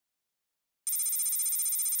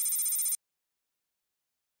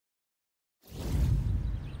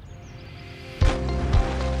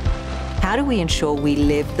how do we ensure we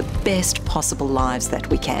live the best possible lives that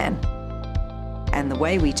we can? And the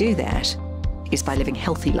way we do that is by living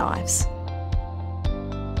healthy lives.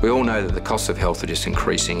 We all know that the costs of health are just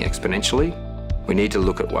increasing exponentially. We need to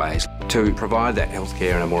look at ways to provide that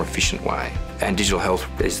healthcare in a more efficient way, and digital health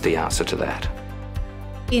is the answer to that.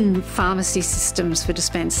 In pharmacy systems for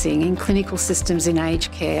dispensing, in clinical systems in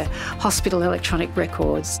aged care, hospital electronic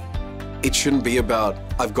records. It shouldn't be about,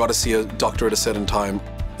 I've got to see a doctor at a certain time.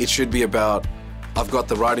 It should be about, I've got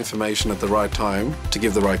the right information at the right time to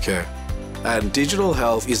give the right care. And digital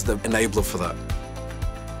health is the enabler for that.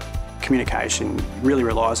 Communication really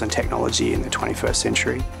relies on technology in the 21st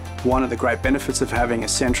century. One of the great benefits of having a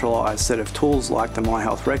centralised set of tools like the My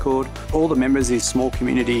Health Record, all the members of these small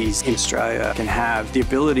communities in Australia can have the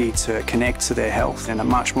ability to connect to their health in a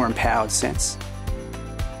much more empowered sense.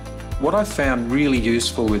 What I found really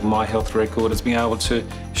useful with My Health Record is being able to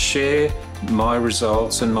share my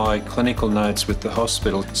results and my clinical notes with the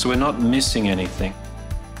hospital, so we're not missing anything.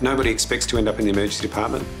 Nobody expects to end up in the emergency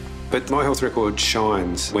department, but My Health Record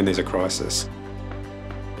shines when there's a crisis.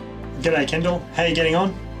 G'day Kendall, how are you getting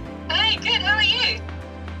on? Hey, good, how are you?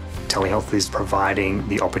 Telehealth is providing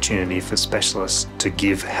the opportunity for specialists to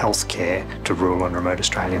give healthcare to rural and remote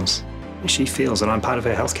Australians. She feels that I'm part of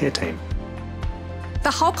her healthcare team. The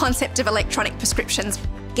whole concept of electronic prescriptions,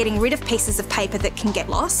 getting rid of pieces of paper that can get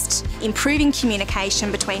lost, improving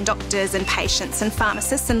communication between doctors and patients and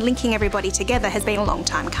pharmacists and linking everybody together has been a long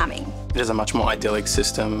time coming. It is a much more idyllic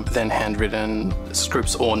system than handwritten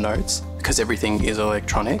scripts or notes because everything is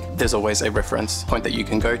electronic. There's always a reference point that you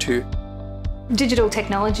can go to. Digital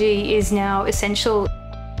technology is now essential.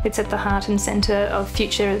 It's at the heart and centre of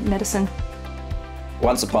future medicine.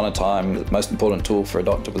 Once upon a time, the most important tool for a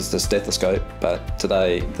doctor was the stethoscope, but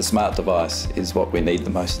today the smart device is what we need the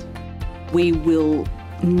most. We will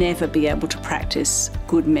never be able to practice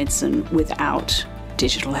good medicine without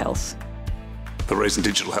digital health. The reason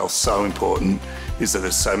digital health is so important is that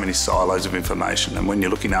there's so many silos of information, and when you're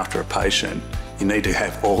looking after a patient, you need to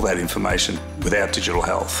have all that information. Without digital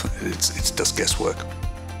health, it's just guesswork.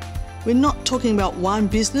 We're not talking about one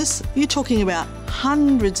business, you're talking about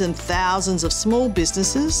hundreds and thousands of small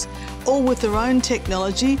businesses, all with their own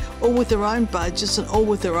technology, all with their own budgets and all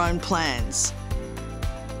with their own plans.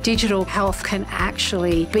 Digital health can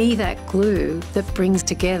actually be that glue that brings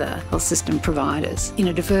together health system providers in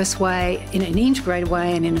a diverse way, in an integrated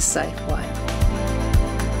way and in a safe way.